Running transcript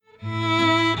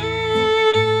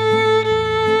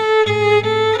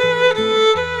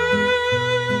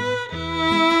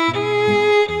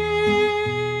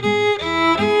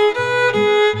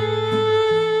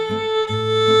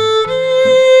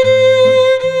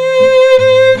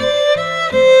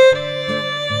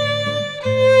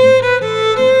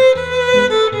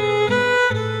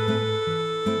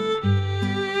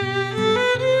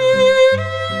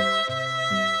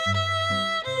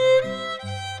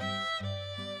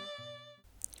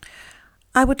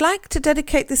I would like to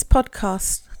dedicate this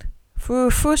podcast for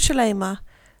Refuah Shalema,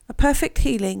 a perfect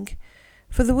healing,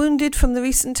 for the wounded from the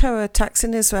recent terror attacks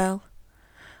in Israel.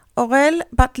 Orel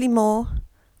bat Limor,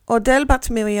 Odel bat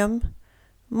Miriam,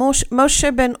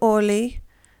 Moshe ben Orli,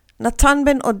 Natan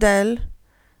ben Odel,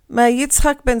 Meir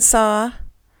Yitzchak ben Sarah,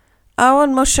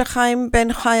 Aaron Moshe Chaim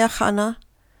ben Chaya Chana,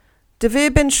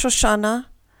 David ben Shoshana,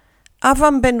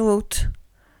 Avram ben Ruth,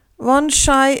 Ron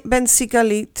Shai ben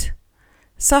Sigalit,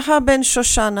 Sahar ben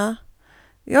Shoshana,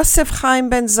 Yosef Chaim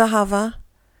ben Zahava,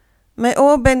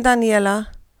 Meor ben Daniela,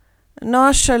 Noah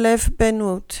Shalev ben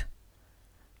Ruth.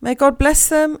 May God bless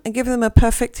them and give them a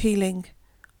perfect healing.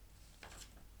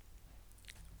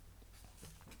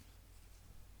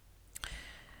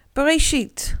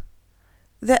 Bereshit,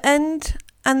 the end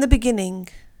and the beginning.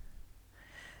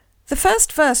 The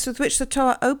first verse with which the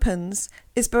Torah opens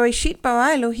is Bereshit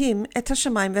bara Elohim et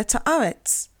hashamayim ve'et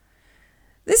haaretz.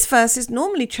 This verse is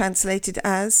normally translated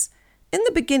as, in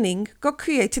the beginning God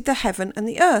created the heaven and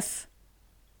the earth.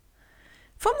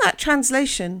 From that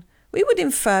translation, we would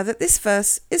infer that this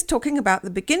verse is talking about the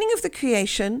beginning of the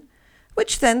creation,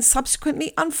 which then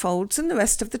subsequently unfolds in the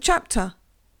rest of the chapter.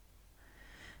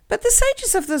 But the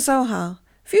sages of the Zohar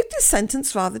viewed this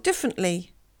sentence rather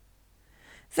differently.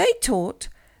 They taught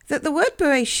that the word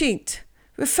Bereshit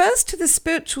refers to the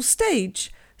spiritual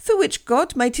stage through which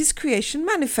God made his creation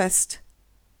manifest.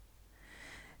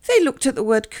 They looked at the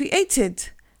word created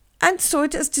and saw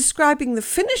it as describing the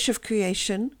finish of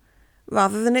creation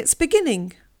rather than its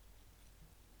beginning.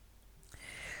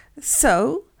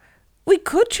 So, we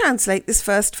could translate this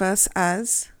first verse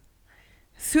as,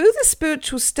 through the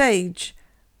spiritual stage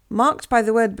marked by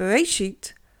the word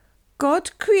Bereshit,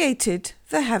 God created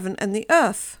the heaven and the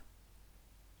earth.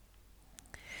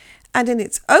 And in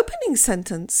its opening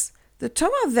sentence, the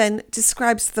Torah then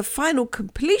describes the final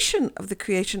completion of the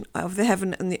creation of the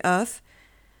heaven and the earth,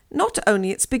 not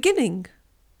only its beginning.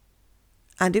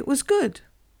 And it was good.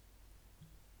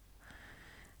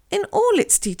 In all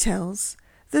its details,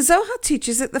 the Zohar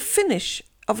teaches that the finish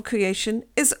of creation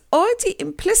is already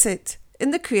implicit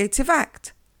in the creative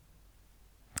act.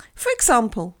 For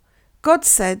example, God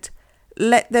said,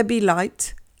 "Let there be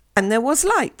light," and there was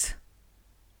light.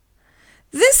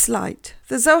 This light,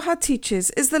 the Zohar teaches,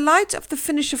 is the light of the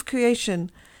finish of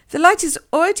creation. The light is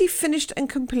already finished and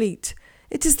complete.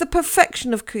 It is the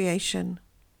perfection of creation.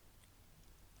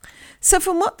 So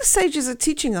from what the sages are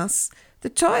teaching us, the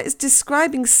Torah is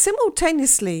describing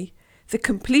simultaneously the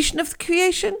completion of the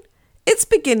creation, its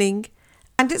beginning,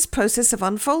 and its process of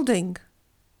unfolding.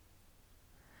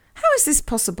 How is this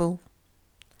possible?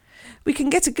 We can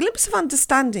get a glimpse of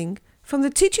understanding from the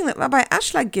teaching that Rabbi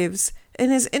Ashlag gives in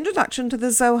his introduction to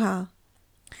the Zohar,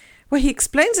 where he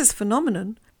explains this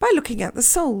phenomenon by looking at the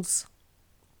souls.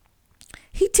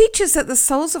 He teaches that the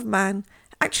souls of man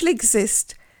actually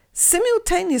exist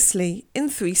simultaneously in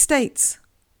three states.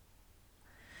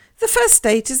 The first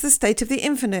state is the state of the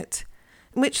infinite,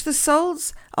 in which the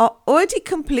souls are already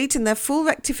complete in their full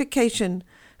rectification,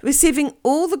 receiving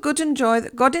all the good and joy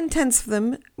that God intends for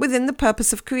them within the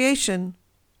purpose of creation.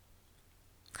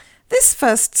 This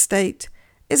first state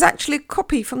is actually a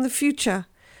copy from the future,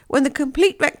 when the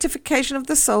complete rectification of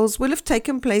the souls will have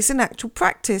taken place in actual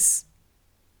practice.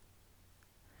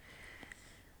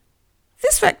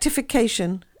 This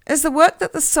rectification is the work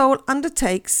that the soul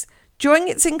undertakes during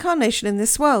its incarnation in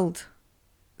this world.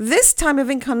 This time of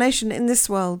incarnation in this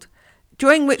world,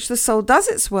 during which the soul does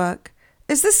its work,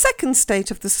 is the second state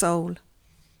of the soul.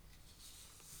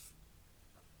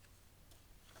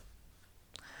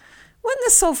 When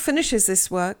the soul finishes this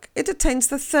work, it attains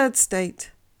the third state.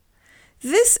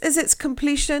 This is its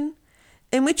completion,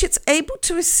 in which it's able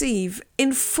to receive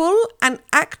in full and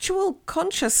actual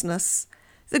consciousness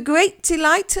the great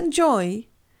delight and joy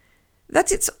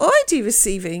that it's already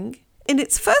receiving in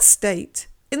its first state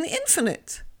in the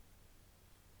infinite.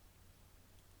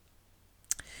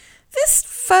 This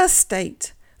first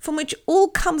state, from which all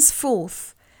comes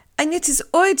forth and yet is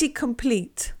already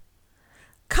complete,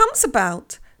 comes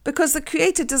about because the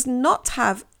Creator does not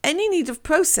have any need of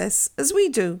process as we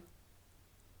do.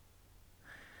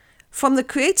 From the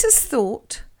Creator's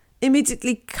thought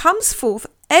immediately comes forth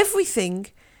everything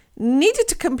needed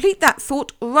to complete that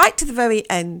thought right to the very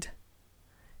end.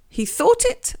 He thought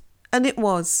it and it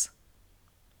was.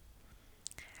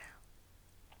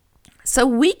 So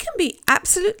we can be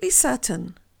absolutely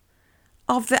certain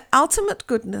of the ultimate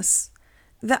goodness,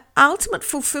 the ultimate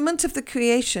fulfillment of the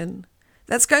creation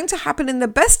that's going to happen in the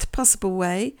best possible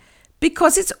way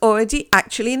because it's already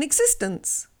actually in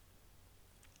existence.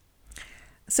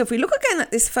 So if we look again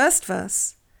at this first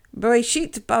verse,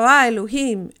 Bereshit bara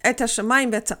Elohim et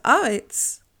hashamayim ve'et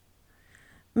haaretz,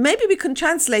 maybe we can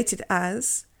translate it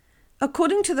as,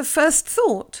 according to the first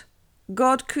thought,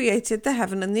 God created the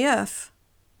heaven and the earth.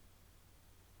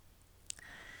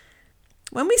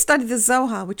 When we study the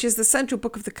Zohar, which is the central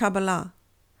book of the Kabbalah,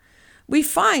 we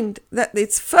find that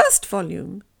its first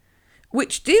volume,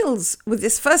 which deals with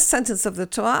this first sentence of the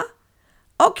Torah,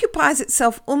 occupies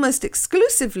itself almost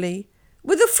exclusively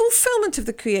with the fulfillment of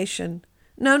the creation,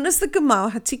 known as the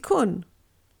Gemar HaTikun,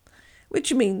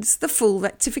 which means the full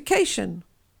rectification.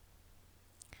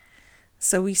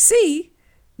 So we see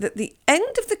that the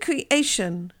end of the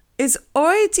creation is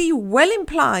already well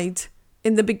implied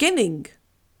in the beginning.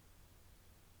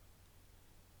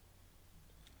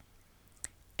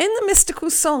 In the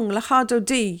mystical song Lecha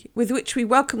Dodi, with which we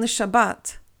welcome the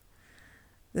Shabbat,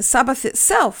 the Sabbath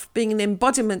itself being an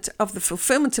embodiment of the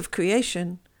fulfillment of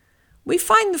creation, we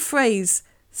find the phrase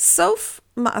Sof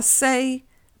Ma'aseh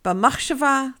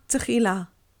B'machshava Techila.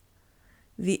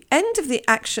 The end of the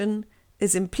action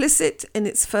is implicit in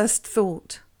its first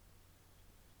thought.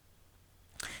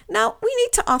 Now, we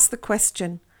need to ask the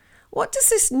question, what does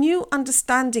this new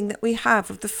understanding that we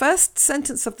have of the first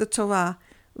sentence of the Torah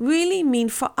really mean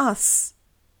for us?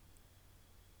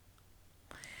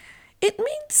 It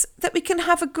means that we can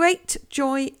have a great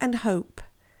joy and hope,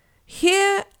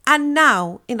 here and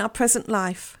now in our present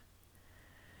life,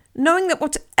 knowing that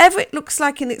whatever it looks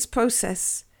like in its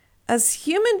process, as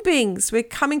human beings we're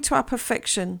coming to our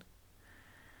perfection,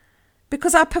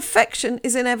 because our perfection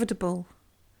is inevitable.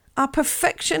 Our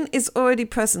perfection is already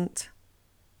present.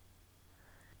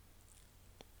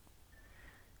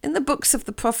 In the books of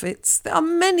the prophets, there are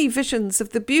many visions of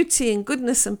the beauty and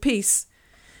goodness and peace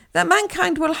that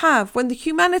mankind will have when the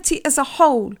humanity as a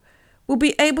whole will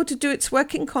be able to do its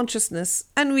work in consciousness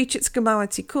and reach its Gemar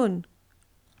HaTikun.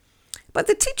 But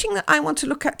the teaching that I want to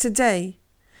look at today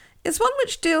is one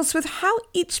which deals with how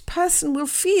each person will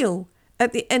feel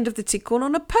at the end of the Tikkun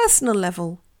on a personal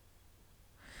level.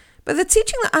 But the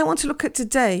teaching that I want to look at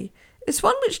today is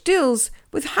one which deals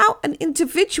with how an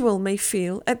individual may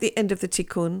feel at the end of the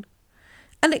Tikkun,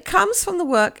 and it comes from the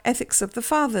work Ethics of the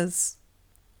Fathers.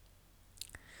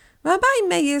 Rabbi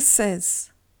Meir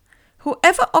says,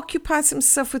 whoever occupies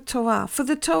himself with Torah for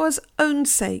the Torah's own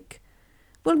sake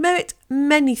will merit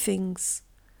many things.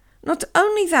 Not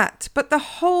only that, but the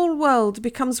whole world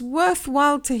becomes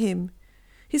worthwhile to him.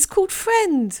 He's called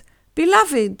friend,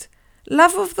 beloved,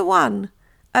 lover of the one,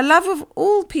 a lover of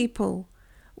all people,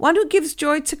 one who gives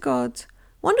joy to God,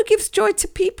 one who gives joy to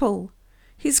people.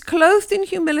 He's clothed in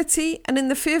humility and in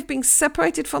the fear of being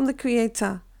separated from the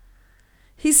Creator.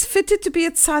 He's fitted to be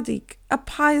a tzaddik, a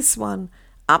pious one,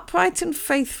 upright and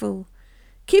faithful,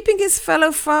 keeping his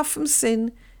fellow far from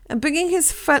sin and bringing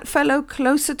his fellow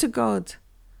closer to God.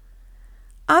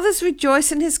 Others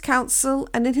rejoice in his counsel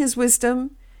and in his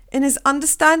wisdom, in his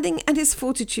understanding and his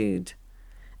fortitude.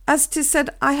 As 'tis said,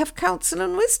 I have counsel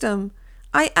and wisdom,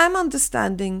 I am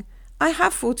understanding, I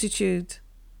have fortitude.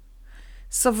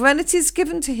 Sovereignty is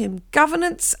given to him,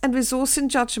 governance and resource in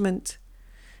judgment.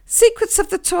 Secrets of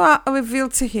the Torah are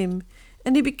revealed to him,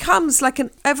 and he becomes like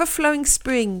an ever-flowing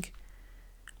spring,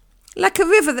 like a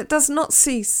river that does not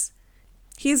cease.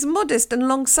 He is modest and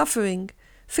long-suffering,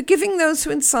 forgiving those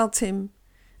who insult him,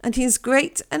 and he is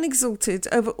great and exalted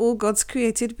over all God's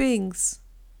created beings.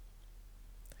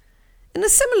 In a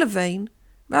similar vein,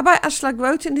 Rabbi Ashlag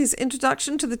wrote in his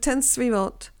introduction to the 10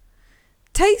 Sfirot,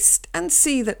 taste and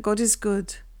see that God is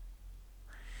good.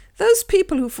 Those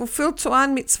people who fulfill Torah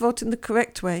and mitzvot in the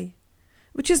correct way,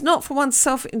 which is not for one's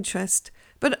self-interest,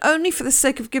 but only for the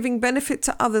sake of giving benefit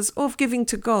to others or of giving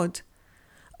to God,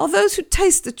 are those who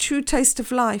taste the true taste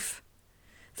of life.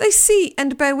 They see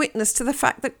and bear witness to the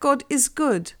fact that God is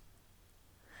good.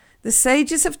 The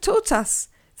sages have taught us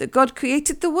that God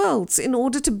created the worlds in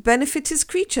order to benefit his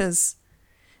creatures.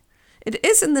 It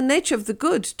is in the nature of the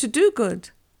good to do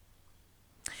good.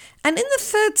 And in the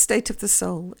third state of the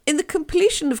soul, in the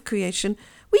completion of creation,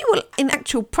 we will, in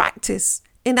actual practice,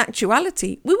 in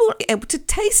actuality, we will be able to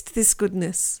taste this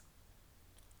goodness.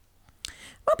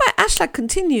 Rabbi Ashlag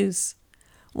continues,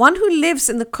 one who lives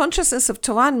in the consciousness of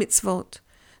Torah and mitzvot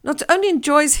not only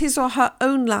enjoys his or her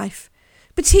own life,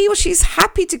 but he or she is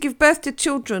happy to give birth to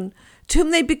children to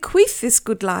whom they bequeath this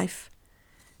good life.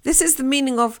 This is the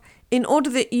meaning of, in order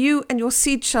that you and your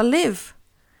seed shall live.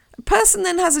 A person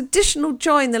then has additional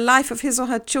joy in the life of his or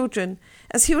her children,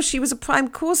 as he or she was a prime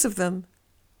cause of them.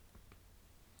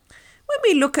 When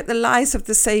we look at the lives of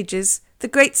the sages, the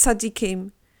great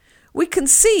tzaddikim, we can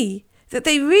see that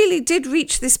they really did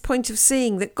reach this point of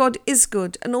seeing that God is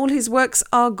good and all his works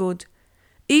are good.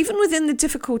 Even within the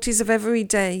difficulties of every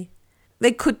day,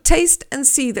 they could taste and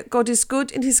see that God is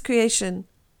good in his creation.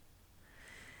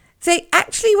 They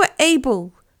actually were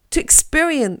able to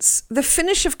experience the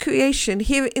finish of creation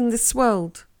here in this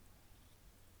world.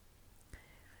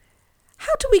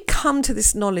 How do we come to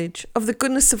this knowledge of the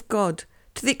goodness of God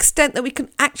to the extent that we can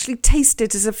actually taste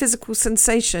it as a physical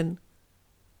sensation?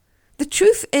 The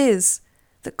truth is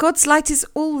that God's light is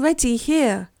already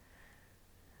here.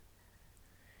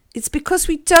 It's because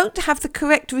we don't have the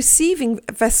correct receiving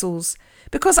vessels,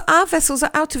 because our vessels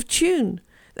are out of tune,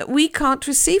 that we can't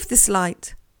receive this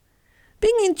light.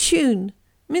 Being in tune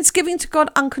means giving to God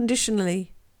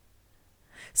unconditionally.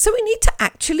 So we need to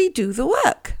actually do the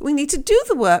work. We need to do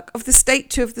the work of the state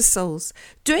 2 of the souls,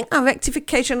 doing our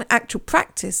rectification and actual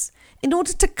practice in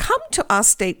order to come to our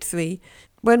state 3,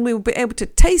 when we will be able to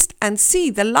taste and see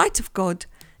the light of God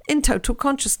in total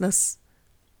consciousness.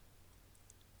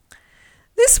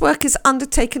 This work is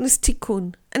undertaken as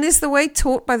tikkun and is the way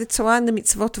taught by the Torah and the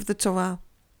mitzvot of the Torah.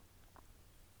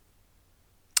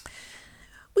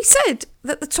 We said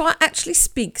that the Torah actually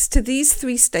speaks to these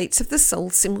 3 states of the soul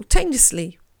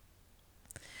simultaneously.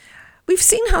 We've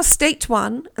seen how state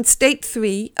 1 and state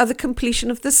 3 are the completion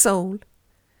of the soul.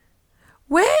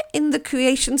 Where in the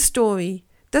creation story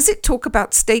does it talk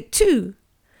about state 2,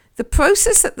 the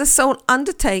process that the soul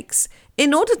undertakes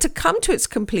in order to come to its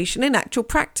completion in actual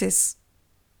practice?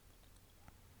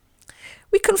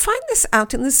 We can find this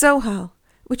out in the Zohar,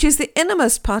 which is the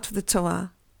innermost part of the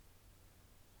Torah.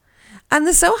 And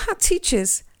the Zohar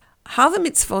teaches how the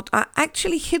mitzvot are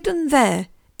actually hidden there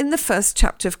in the first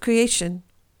chapter of creation.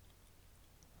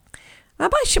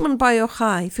 Rabbi Shimon Bar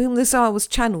Yochai, for whom the Zohar was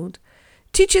channeled,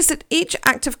 teaches that each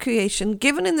act of creation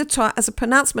given in the Torah as a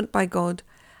pronouncement by God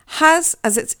has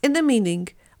as its inner meaning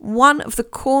one of the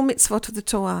core mitzvot of the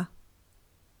Torah.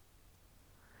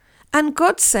 And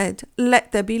God said,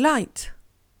 "Let there be light."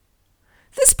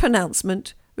 This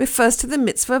pronouncement refers to the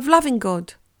mitzvah of loving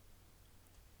God.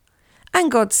 And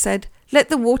God said, "Let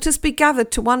the waters be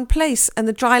gathered to one place and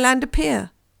the dry land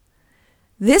appear."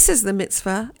 This is the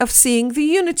mitzvah of seeing the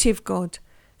unity of God,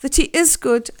 that He is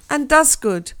good and does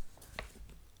good.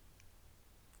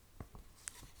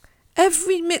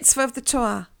 Every mitzvah of the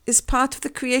Torah is part of the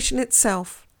creation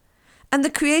itself, and the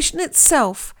creation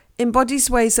itself embodies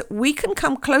ways that we can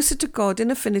come closer to God in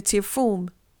affinity of form.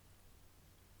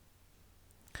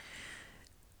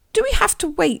 Do we have to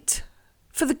wait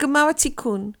for the Gemara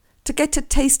Tikkun to get a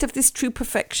taste of this true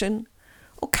perfection,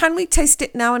 or can we taste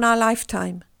it now in our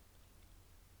lifetime?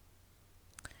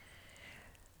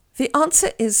 The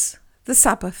answer is the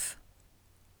Sabbath.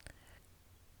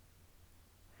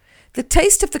 The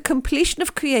taste of the completion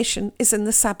of creation is in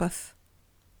the Sabbath.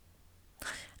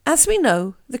 As we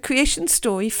know, the creation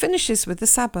story finishes with the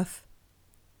Sabbath.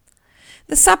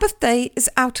 The Sabbath day is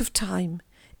out of time.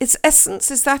 Its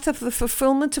essence is that of the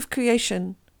fulfillment of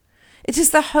creation. It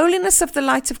is the holiness of the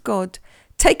light of God,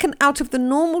 taken out of the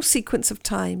normal sequence of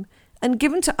time and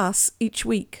given to us each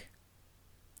week.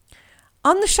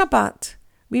 On the Shabbat,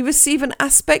 we receive an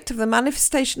aspect of the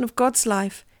manifestation of God's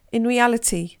life in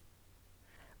reality.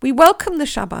 We welcome the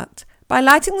Shabbat by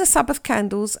lighting the Sabbath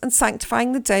candles and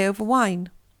sanctifying the day over wine.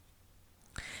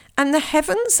 And the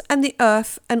heavens and the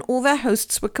earth and all their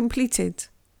hosts were completed.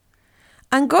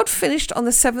 And God finished on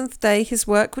the 7th day His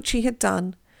work which He had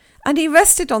done, and He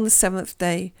rested on the 7th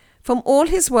day from all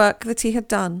His work that He had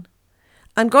done.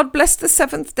 And God blessed the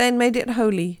 7th day and made it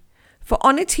holy, for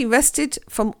on it He rested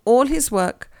from all His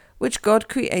work which God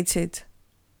created.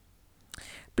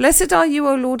 Blessed are You,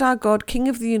 O Lord our God, King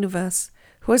of the universe,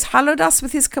 who has hallowed us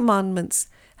with His commandments,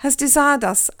 has desired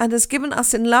us, and has given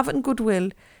us in love and goodwill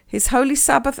His holy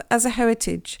Sabbath as a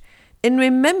heritage, in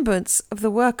remembrance of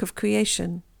the work of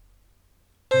creation.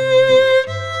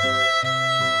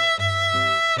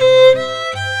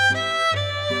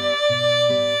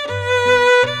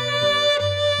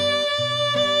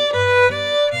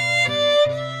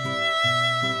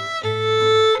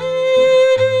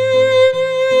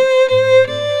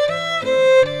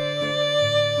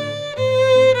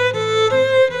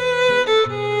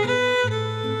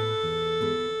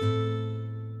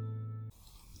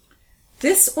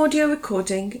 This audio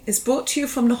recording is brought to you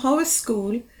from the Nahora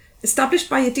School, established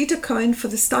by Yedida Cohen for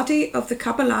the study of the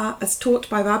Kabbalah as taught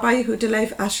by Rabbi Yehuda Leib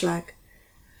Ashlag.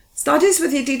 Studies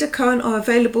with Yedida Cohen are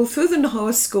available through the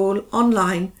Nahora School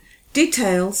online.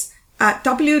 Details at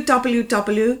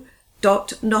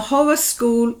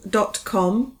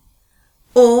www.nahoraschool.com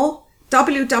or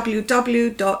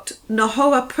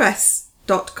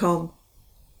www.nahorapress.com.